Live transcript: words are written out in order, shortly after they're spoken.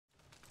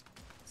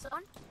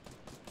Someone?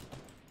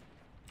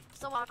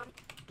 Someone.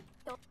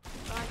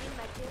 I need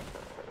my kid.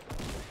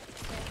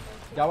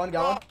 Got one,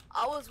 got one.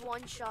 I was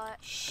one shot.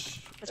 Shh.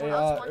 Which Hey,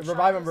 one? One revive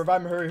shot. him,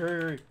 revive him. Hurry,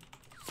 hurry, hurry.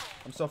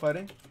 I'm still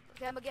fighting.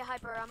 Okay, I'm gonna get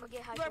hyper. I'm gonna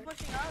get hyper. You are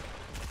pushing up.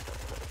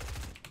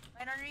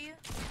 Right under you.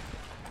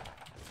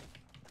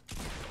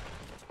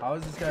 How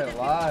is this guy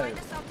alive?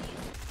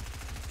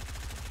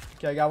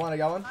 Okay, I got one, I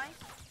got one. Nice.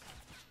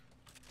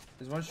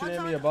 There's one shooting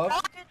at me above.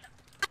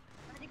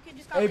 You can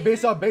just got Hey,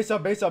 base lasered. up, base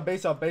up, base up,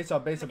 base up, base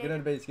up, base up. Get in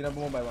the base. Get up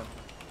one by one.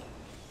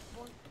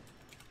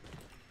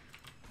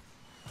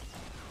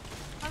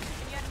 Thompson,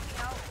 can you get me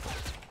out?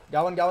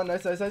 Got one, got one.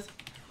 Nice, nice, nice.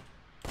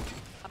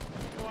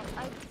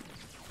 I,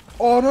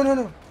 Oh, no, no,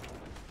 no.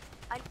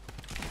 I,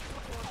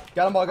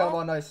 Got him all, got him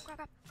all. Nice. crap,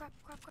 crap,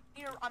 crap, crap.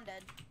 Here, I'm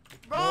dead.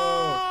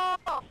 Bro!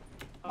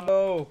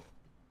 No.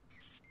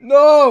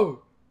 No.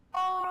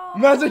 Oh!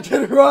 Magic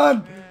can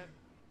run.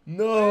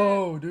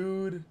 No,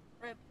 dude.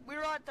 Rip. We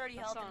were on 30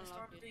 health and the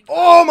storm doing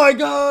Oh my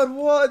god,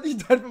 what? He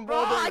died from Bro,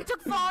 ball I damage.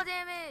 took fall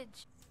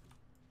damage.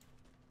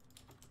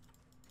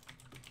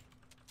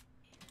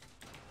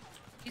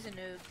 He's a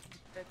noob.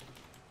 Rip.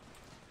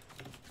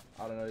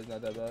 I don't know, he's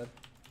not that bad.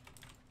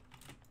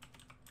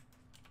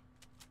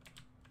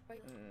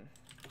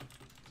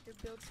 Their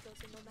build skills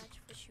are no match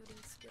for shooting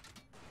skill.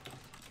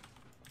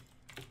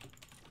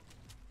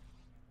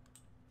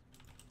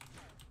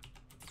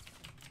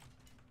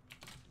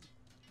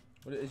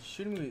 What is he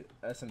shooting me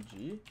with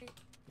SMG?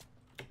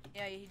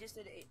 Yeah, he just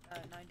did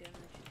 9 damage.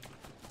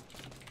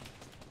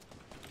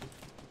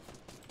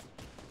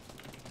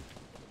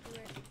 Do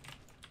it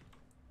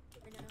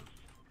right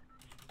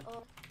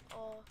now.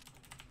 Oh,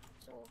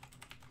 so.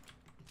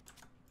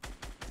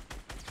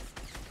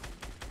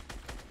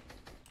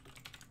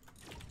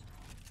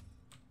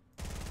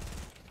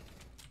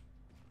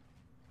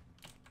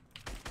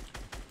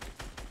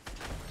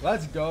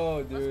 Let's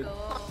go, dude. Let's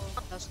go.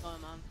 Let's go,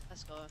 man.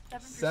 Let's go.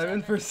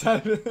 7 for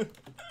 7.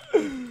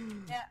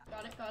 Yeah.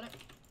 Got it, got it.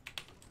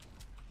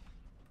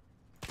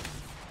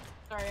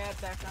 Sorry, I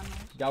had background noise.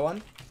 Got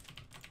one.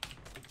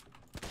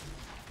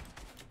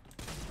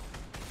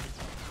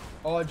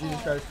 Oh,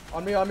 Jesus Christ.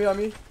 On me, on me, on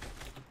me.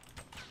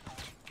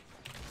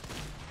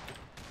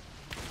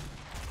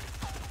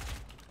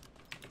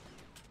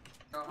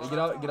 Hey, get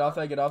off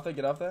that, get off that,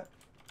 get off that.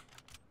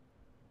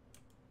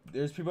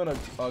 There's people in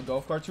a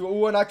golf cart too.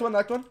 Oh, I knocked one,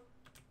 knocked one.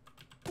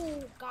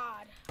 Oh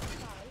God.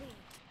 Golly.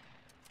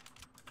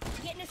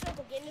 Get in the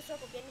circle, get in the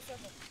circle, get in the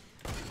circle.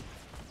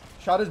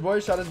 Shot his boy,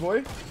 shot his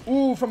boy.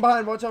 Ooh, from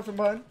behind, watch out from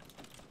behind.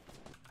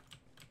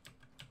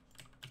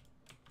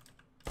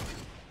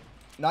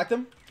 Knocked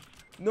him.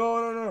 No,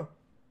 no, no.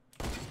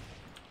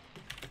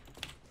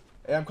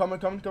 Hey, I'm coming,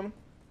 coming, coming.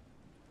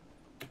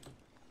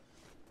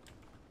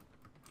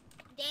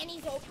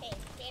 Danny's okay.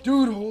 Danny's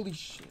Dude, okay. holy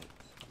shit.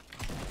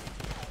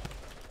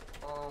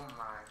 Oh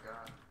my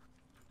god.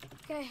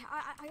 Okay,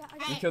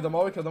 I We killed them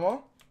all, we killed them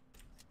all.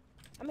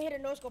 I'm gonna hit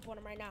a no scope on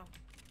him right now.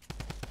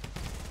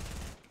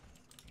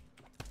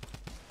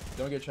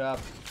 Don't get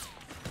trapped.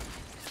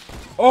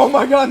 Oh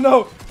my god,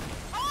 no.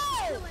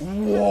 Oh!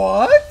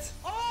 What?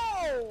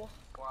 Oh!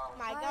 Wow.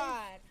 My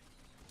God.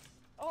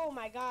 Oh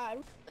my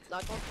God.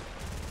 Knock one.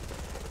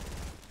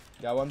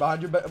 Got one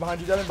behind you,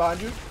 Devin,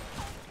 behind you.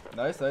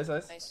 Nice, nice,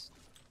 nice. Nice.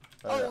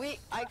 Alright.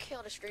 I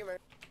killed a streamer.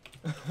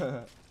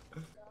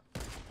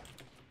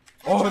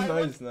 Oh, Try one.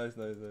 nice, nice,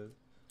 nice, nice.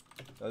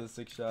 That was a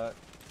sick shot.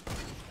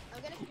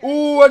 I'm gonna kill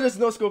Ooh, I just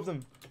no scoped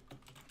him.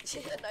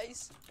 Yeah,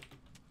 nice.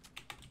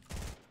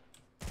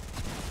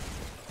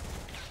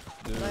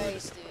 Dude,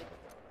 Nice,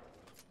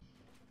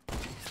 dude.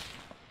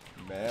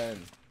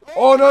 man.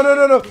 Oh no, no,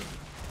 no, no.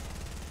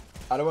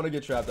 I don't want to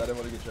get trapped. I don't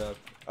want to get trapped.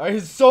 Alright,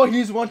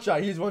 he's one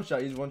shot. He's one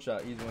shot. He's one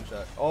shot. He's one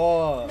shot.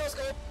 Oh. Let's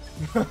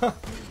go.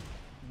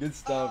 Good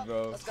stuff,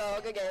 bro. Let's go.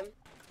 Good game.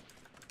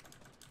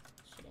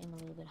 Should aim a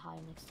little bit higher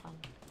next time.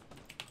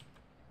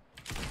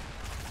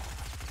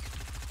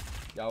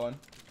 Got one.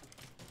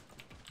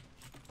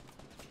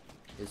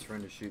 His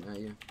friend is shooting at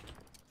you.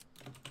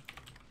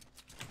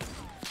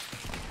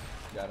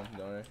 Got him.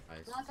 Don't worry.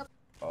 Nice. Knock up.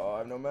 Oh, I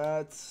have no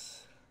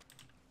mats.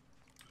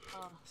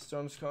 Oh.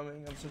 Storm's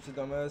coming. I'm such a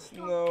dumbass.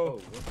 Oh, No.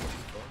 what the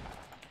fuck?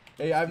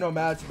 Hey, I have no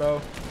mats, bro.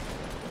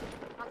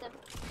 Knock them.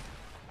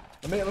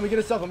 Let me get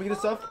his stuff. Let me get his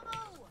stuff.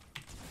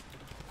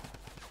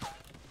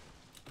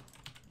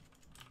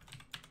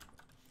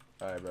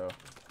 Alright, bro.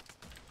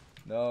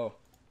 No.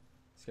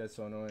 This guy's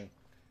so annoying.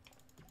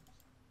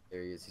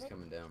 There he is. He's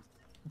coming down.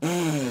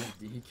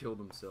 He killed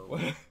himself.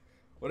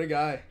 What a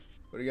guy.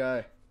 What a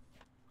guy.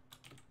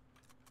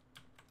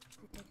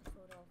 Take a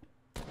photo.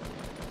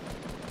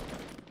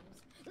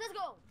 Let's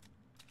go.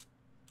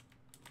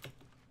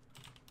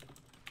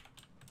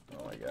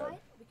 Oh my god.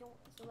 We can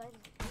select.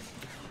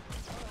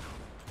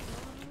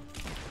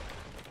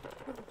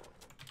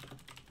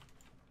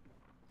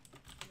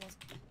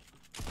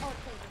 Oh,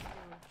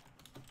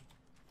 okay.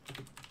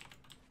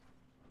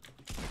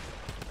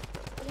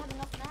 We have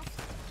enough max?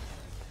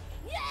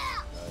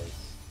 Yeah!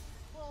 Nice.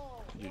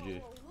 Whoa.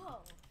 GG. Whoa, whoa, whoa.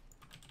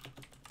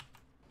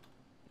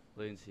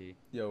 Latency.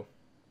 Yo.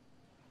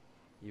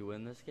 You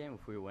win this game.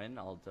 If we win,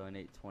 I'll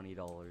donate $20.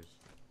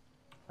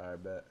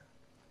 Alright, bet.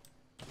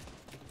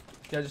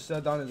 Guy just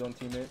set down his own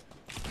teammate.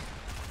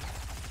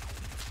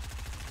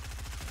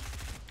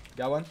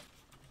 Got one.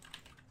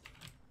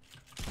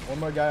 One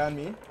more guy on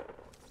me.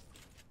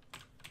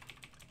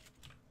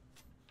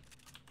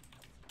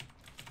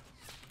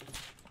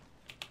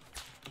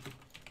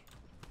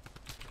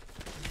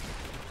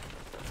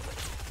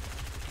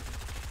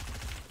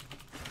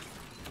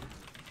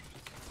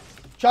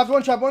 Chopped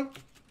one, chopped one.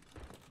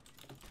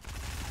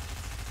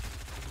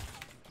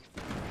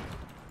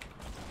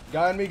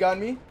 Guy on me, guy on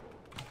me.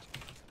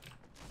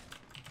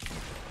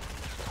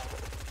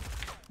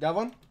 Got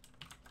one.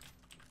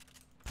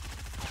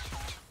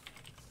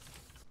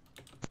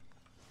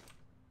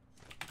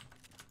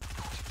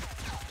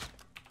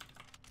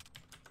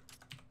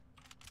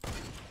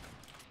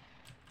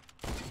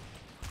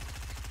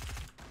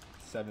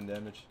 Seven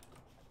damage.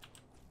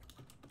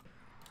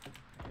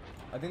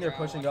 I think they're Yeah,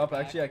 pushing watch up. your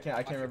back. Actually, I can't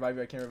Watch your- revive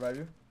you. I can't revive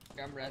you.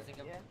 I'm rezzing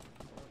him. Yeah.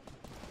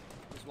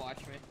 Just watch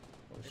me.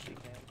 Oh If you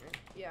shit. can.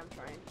 Yeah, I'm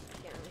trying.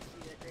 I can't really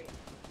see that great.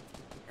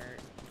 Alright.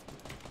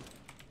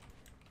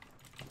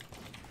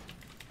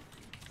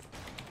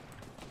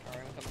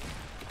 Alright, I'm coming.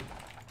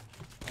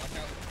 Watch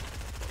out.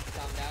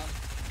 Calm down.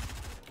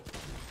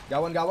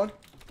 Got one. Got one.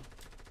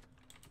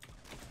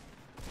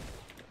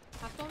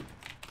 Have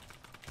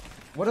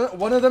some?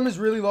 One of them is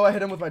really low. I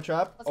hit him with my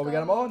trap. Let's Oh, we go. got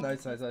them all.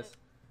 Nice, nice, nice.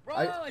 Bro,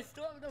 I- I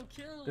still have no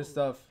kills. Good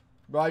stuff.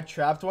 Bro, I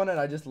trapped one and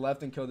I just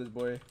left and killed this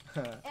boy.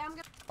 Hey, I'm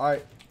gonna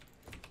Alright.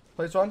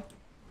 Place one.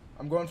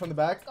 I'm going from the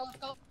back. let's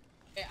go.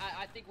 Hey,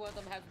 I think one of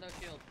them has no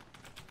shield.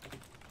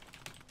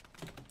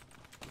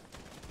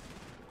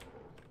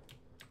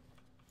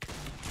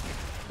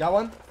 Got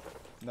one.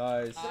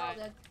 Nice. Uh,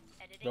 Dead.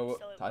 Bro,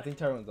 I think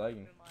Tyrone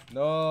lagging.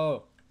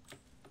 No.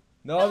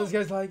 No, this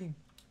guy's lagging.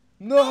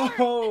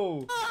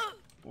 No.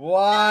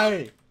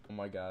 Why? Oh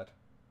my god.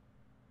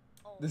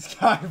 This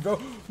guy, bro.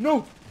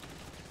 No.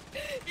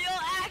 Yo,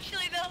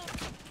 actually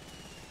though.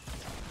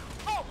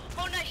 Oh,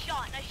 nice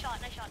shot, nice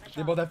shot, nice shot, nice shot.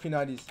 They both have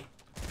P90s. Go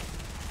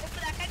for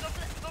that guy, go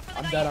for the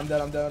I'm guy. dead. I'm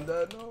dead. I'm dead. I'm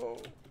dead. No.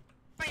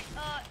 Right,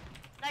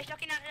 nice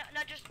ducking,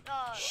 not just,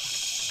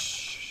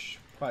 Shh.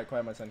 Quiet,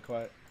 quiet, my son.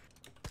 Quiet.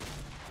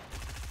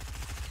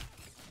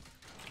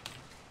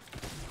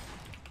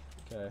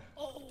 Okay.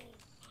 Oh.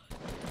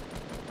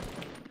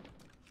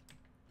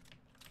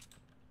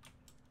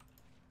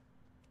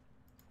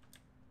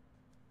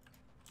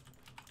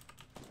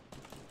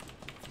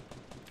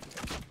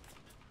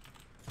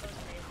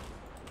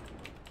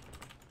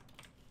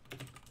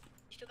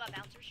 You still got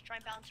bouncers? Try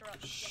and bounce her up.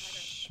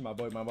 Shh. My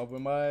boy. My boy.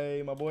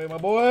 My boy. My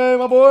boy.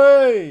 My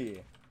boy.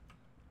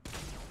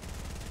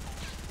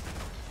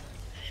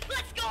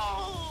 Let's go!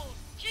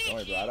 Don't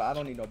worry, bro. I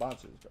don't need no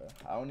bouncers, bro.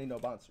 I don't need no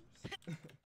bouncers.